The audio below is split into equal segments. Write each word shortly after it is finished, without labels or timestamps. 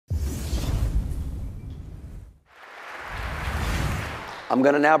I'm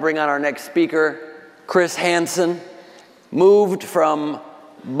going to now bring on our next speaker, Chris Hansen, moved from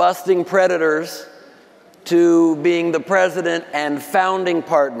busting predators to being the president and founding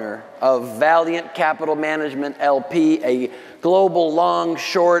partner of Valiant Capital Management LP, a global long,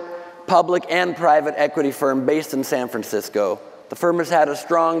 short, public and private equity firm based in San Francisco. The firm has had a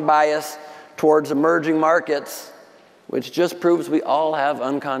strong bias towards emerging markets, which just proves we all have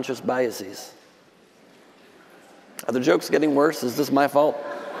unconscious biases. Are the jokes getting worse? Is this my fault?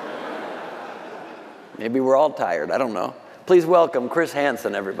 Maybe we're all tired, I don't know. Please welcome Chris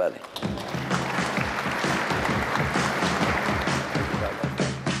Hansen, everybody.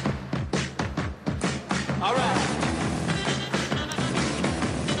 All right.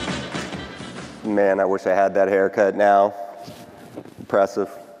 Man, I wish I had that haircut now.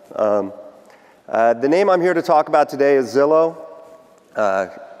 Impressive. The name I'm here to talk about today is Zillow.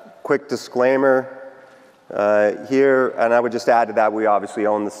 Quick disclaimer here, and I would just add to that, we obviously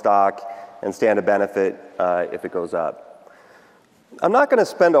own the stock and stand to benefit if it goes up. I'm not going to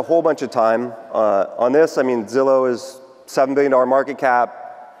spend a whole bunch of time on this. I mean, Zillow is $7 billion market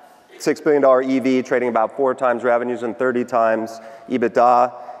cap, $6 billion EV, trading about 4 times revenues and 30 times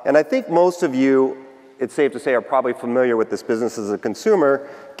EBITDA. And I think most of you, it's safe to say, are probably familiar with this business as a consumer,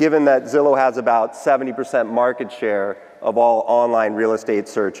 given that Zillow has about 70% market share of all online real estate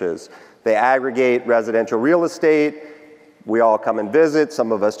searches. They aggregate residential real estate. We all come and visit.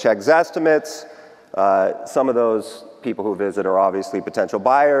 Some of us check Zestimates. Some of those people who visit are obviously potential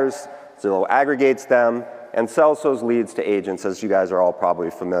buyers. Zillow aggregates them and sells those leads to agents, as you guys are all probably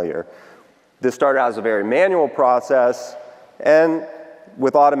familiar. This started out as a very manual process, and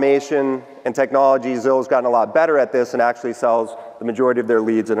with automation and technology, Zillow's gotten a lot better at this and actually sells the majority of their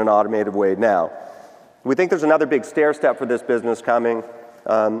leads in an automated way now. We think there's another big stair step for this business coming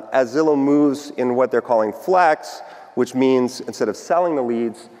as Zillow moves in what they're calling flex, which means instead of selling the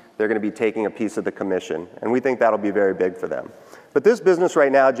leads, they're going to be taking a piece of the commission. And we think that'll be very big for them. But this business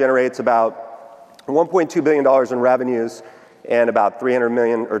right now generates about $1.2 billion in revenues and about $300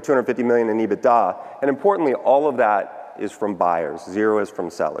 million or $250 million in EBITDA. And importantly, all of that is from buyers. 0 is from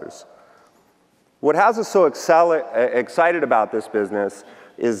sellers. What has us so excited about this business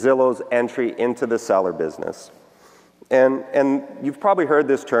is Zillow's entry into the seller business. And you've probably heard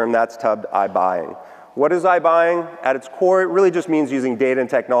this term, that's dubbed iBuying. What is iBuying? At its core, it really just means using data and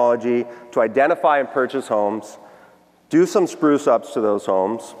technology to identify and purchase homes, do some spruce ups to those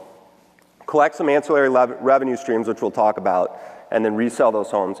homes, collect some ancillary revenue streams, which we'll talk about, and then resell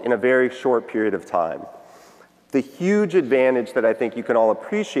those homes in a very short period of time. The huge advantage that I think you can all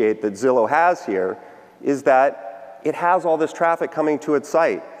appreciate that Zillow has here is that it has all this traffic coming to its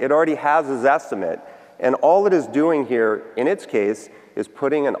site. It already has a Zestimate, and all it is doing here, in its case, is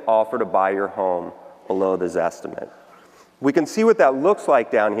putting an offer to buy your home below the Zestimate. We can see what that looks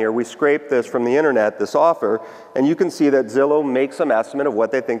like down here. We scraped this from the internet, this offer, and you can see that Zillow makes some estimate of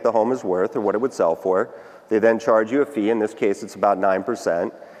what they think the home is worth or what it would sell for. They then charge you a fee. In this case, it's about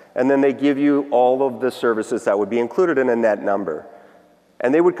 9%. And then they give you all of the services that would be included in a net number.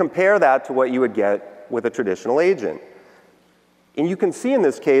 And they would compare that to what you would get with a traditional agent. And you can see in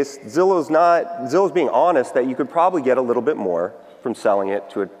this case, Zillow's being honest that you could probably get a little bit more from selling it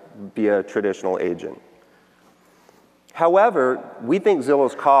to be a traditional agent. However, we think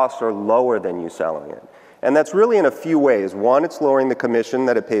Zillow's costs are lower than you selling it. And that's really in a few ways. 1, it's lowering the commission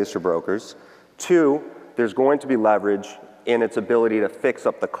that it pays for brokers. 2, there's going to be leverage in its ability to fix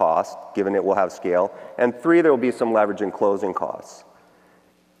up the cost, given it will have scale. And 3, there will be some leverage in closing costs.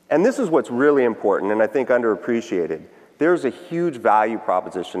 And this is what's really important and I think underappreciated. There's a huge value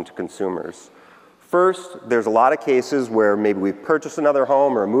proposition to consumers. First, there's a lot of cases where maybe we've purchased another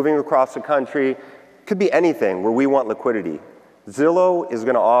home or moving across the country. Could be anything where we want liquidity. Zillow is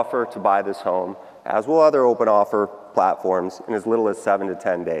going to offer to buy this home, as will other open offer platforms, in as little as 7 to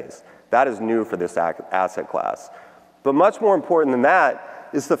 10 days. That is new for this asset class. But much more important than that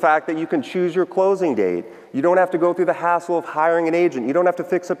is the fact that you can choose your closing date. You don't have to go through the hassle of hiring an agent. You don't have to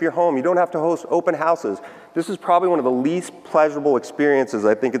fix up your home. You don't have to host open houses. This is probably one of the least pleasurable experiences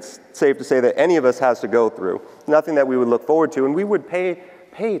I think it's safe to say that any of us has to go through. Nothing that we would look forward to, and we would pay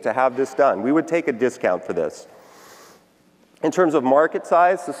to have this done. We would take a discount for this. In terms of market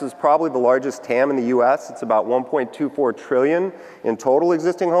size, this is probably the largest TAM in the US. It's about $1.24 trillion in total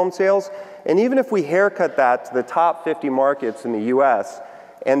existing home sales. And even if we haircut that to the top 50 markets in the US,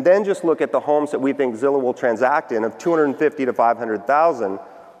 and then just look at the homes that we think Zillow will transact in of 250 to 500,000,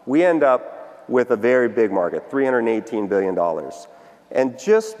 we end up with a very big market, $318 billion. And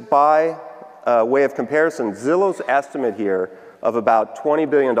just by way of comparison, Zillow's estimate here of about $20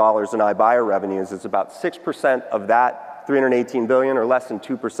 billion in iBuyer revenues is about 6% of that $318 billion, or less than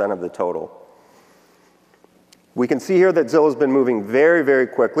 2% of the total. We can see here that Zillow's been moving very, very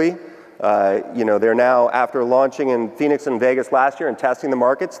quickly. They're now, after launching in Phoenix and Vegas last year and testing the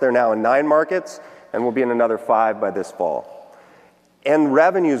markets, they're now in 9 markets and will be in another 5 by this fall. And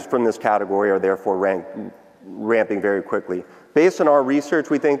revenues from this category are therefore ramping very quickly. Based on our research,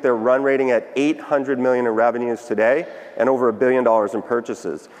 we think they're run rating at $800 million in revenues today and over $1 billion in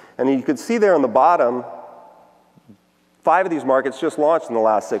purchases. And you can see there on the bottom, 5 of these markets just launched in the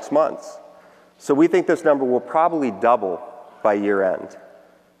last 6 months. So we think this number will probably double by year end.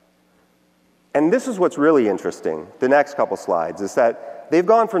 And this is what's really interesting, the next couple slides, is that they've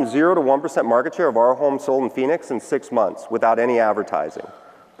gone from 0 to 1% market share of our homes sold in Phoenix in 6 months without any advertising.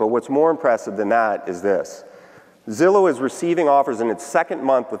 But what's more impressive than that is this. Zillow is receiving offers in its 2nd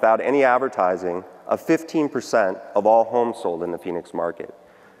month without any advertising of 15% of all homes sold in the Phoenix market.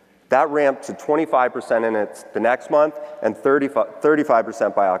 That ramped to 25% in the next month and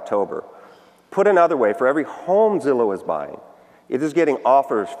 35% by October. Put another way, for every home Zillow is buying, it is getting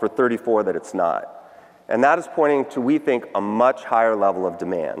offers for 34 that it's not. And that is pointing to, we think, a much higher level of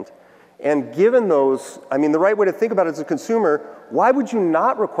demand. And given those, the right way to think about it as a consumer, why would you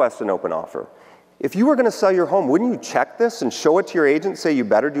not request an open offer? If you were going to sell your home, wouldn't you check this and show it to your agent, say you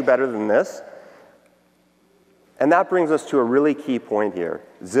better do better than this? And that brings us to a really key point here.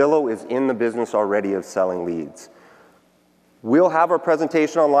 Zillow is in the business already of selling leads. We'll have our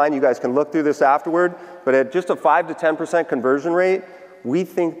presentation online. You guys can look through this afterward. But at just a 5 to 10% conversion rate, we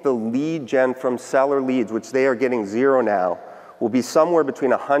think the lead gen from seller leads, which they are getting 0 now, will be somewhere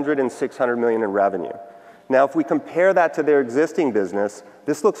between 100 and 600 million in revenue. Now, if we compare that to their existing business,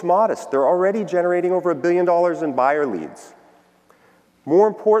 this looks modest. They're already generating over $1 billion in buyer leads. More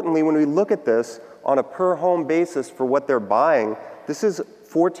importantly, when we look at this on a per home basis for what they're buying, this is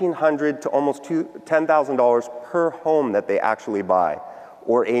 $1,400 to almost $10,000 per home that they actually buy,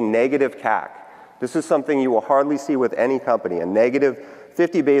 or a negative CAC. This is something you will hardly see with any company, a negative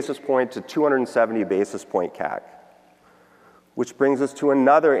 50 basis point to 270 basis point CAC. Which brings us to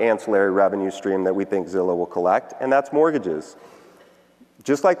another ancillary revenue stream that we think Zillow will collect, and that's mortgages.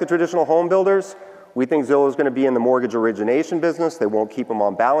 Just like the traditional home builders, we think Zillow is going to be in the mortgage origination business. They won't keep them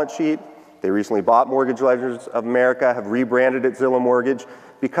on balance sheet. They recently bought Mortgage Lenders of America, have rebranded it Zillow Mortgage.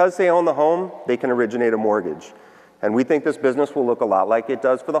 Because they own the home, they can originate a mortgage. And we think this business will look a lot like it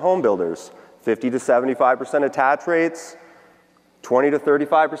does for the home builders. 50 to 75% attach rates, 20 to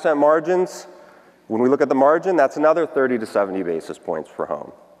 35% margins. When we look at the margin, that's another 30 to 70 basis points per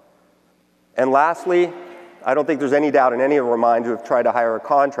home. And lastly, I don't think there's any doubt in any of our minds who have tried to hire a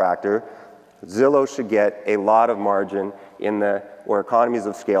contractor, Zillow should get a lot of margin or economies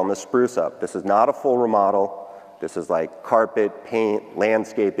of scale in the spruce up. This is not a full remodel. This is like carpet, paint,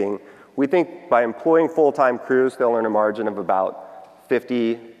 landscaping. We think by employing full-time crews, they'll earn a margin of about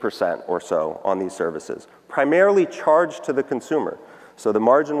 50% or so on these services, primarily charged to the consumer. So the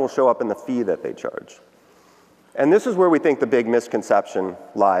margin will show up in the fee that they charge. And this is where we think the big misconception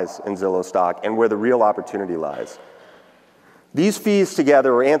lies in Zillow stock and where the real opportunity lies. These fees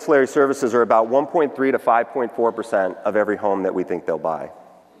together, or ancillary services, are about 1.3 to 5.4% of every home that we think they'll buy.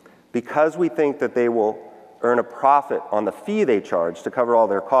 Because we think that they will earn a profit on the fee they charge to cover all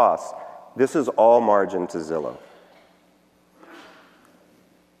their costs, this is all margin to Zillow.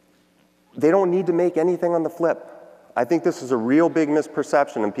 They don't need to make anything on the flip. I think this is a real big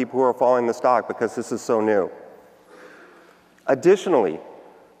misperception in people who are following the stock because this is so new. Additionally,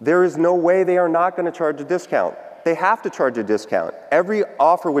 there is no way they are not going to charge a discount. They have to charge a discount. Every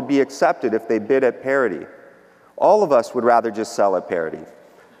offer would be accepted if they bid at parity. All of us would rather just sell at parity.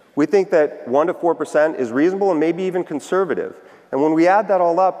 We think that 1 to 4% is reasonable and maybe even conservative. And when we add that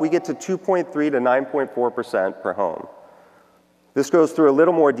all up, we get to 2.3 to 9.4% per home. This goes through a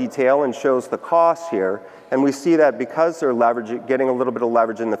little more detail and shows the costs here. And we see that because they're getting a little bit of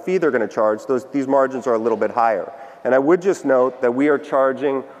leverage in the fee they're going to charge, these margins are a little bit higher. And I would just note that we are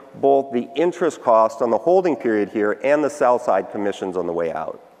charging both the interest cost on the holding period here and the sell side commissions on the way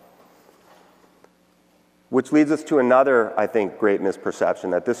out. Which leads us to another, I think, great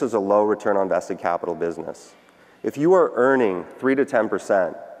misperception, that this is a low return on invested capital business. If you are earning 3 to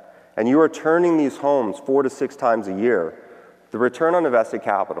 10% and you are turning these homes 4 to 6 times a year, the return on invested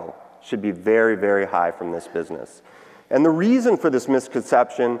capital should be very, very high from this business. And the reason for this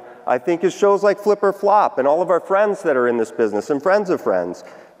misconception, I think, is shows like Flip or Flop and all of our friends that are in this business and friends of friends.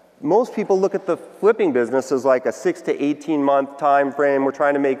 Most people look at the flipping business as like a 6 to 18 month time frame. We're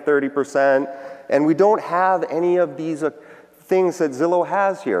trying to make 30%. And we don't have any of these things that Zillow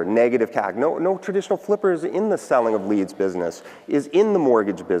has here, negative CAC. No traditional flipper is in the selling of leads business, is in the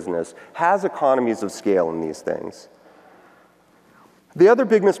mortgage business, has economies of scale in these things. The other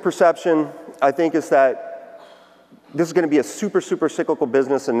big misperception, I think, is that this is going to be a super, super cyclical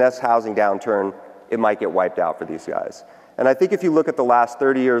business, and next housing downturn, it might get wiped out for these guys. And I think if you look at the last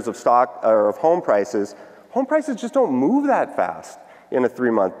 30 years of stock or of home prices just don't move that fast in a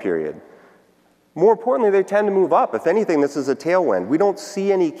 3-month period. More importantly, they tend to move up. If anything, this is a tailwind. We don't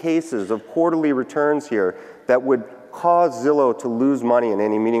see any cases of quarterly returns here that would cause Zillow to lose money in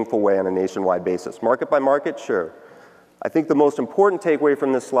any meaningful way on a nationwide basis. Market by market, sure. I think the most important takeaway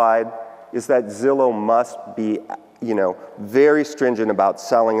from this slide is that Zillow must be, very stringent about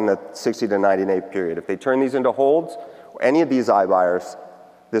selling in the 60 to 90-day period. If they turn these into holds, or any of these iBuyers,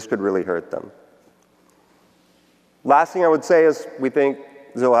 this could really hurt them. Last thing I would say is we think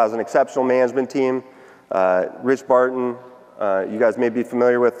Zillow has an exceptional management team. Rich Barton, you guys may be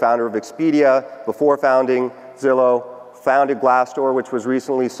familiar with, founder of Expedia, before founding Zillow, founded Glassdoor, which was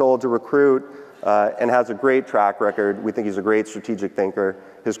recently sold to Recruit, and has a great track record. We think he's a great strategic thinker.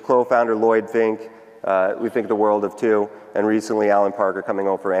 His co-founder, Lloyd Fink, we think the world of too, and recently Alan Parker coming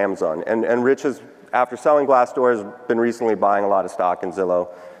over for Amazon. And Rich has, after selling Glassdoor, has been recently buying a lot of stock in Zillow,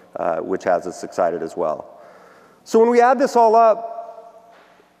 which has us excited as well. So when we add this all up,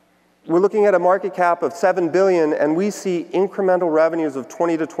 we're looking at a market cap of $7 billion, and we see incremental revenues of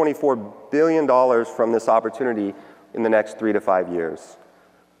 $20 to $24 billion from this opportunity in the next 3 to 5 years.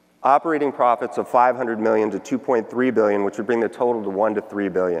 Operating profits of $500 million to $2.3 billion, which would bring the total to $1 to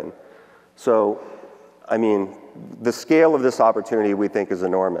 $3 billion. So, I mean, the scale of this opportunity we think is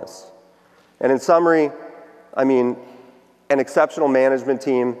enormous. And in summary, I mean, an exceptional management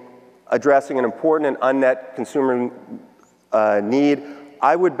team addressing an important and unmet consumer need.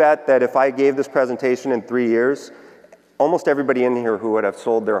 I would bet that if I gave this presentation in 3 years, almost everybody in here who would have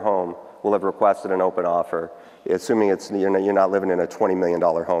sold their home will have requested an open offer, assuming you're not living in a $20 million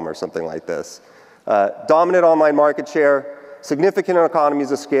home or something like this. Dominant online market share, significant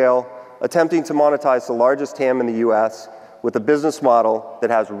economies of scale, attempting to monetize the largest TAM in the US with a business model that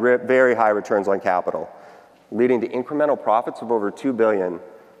has very high returns on capital, leading to incremental profits of over $2 billion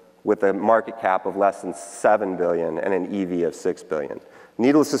with a market cap of less than $7 billion and an EV of $6 billion.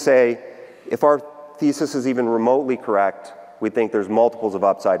 Needless to say, if our thesis is even remotely correct, we think there's multiples of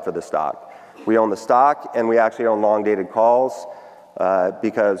upside for the stock. We own the stock, and we actually own long-dated calls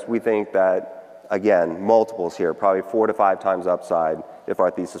because we think that, again, multiples here, probably 4 to 5 times upside if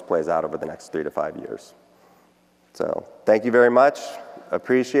our thesis plays out over the next 3 to 5 years. So thank you very much.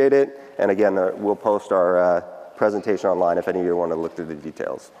 Appreciate it. And again, we'll post our presentation online if any of you want to look through the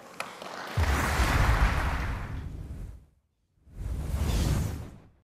details.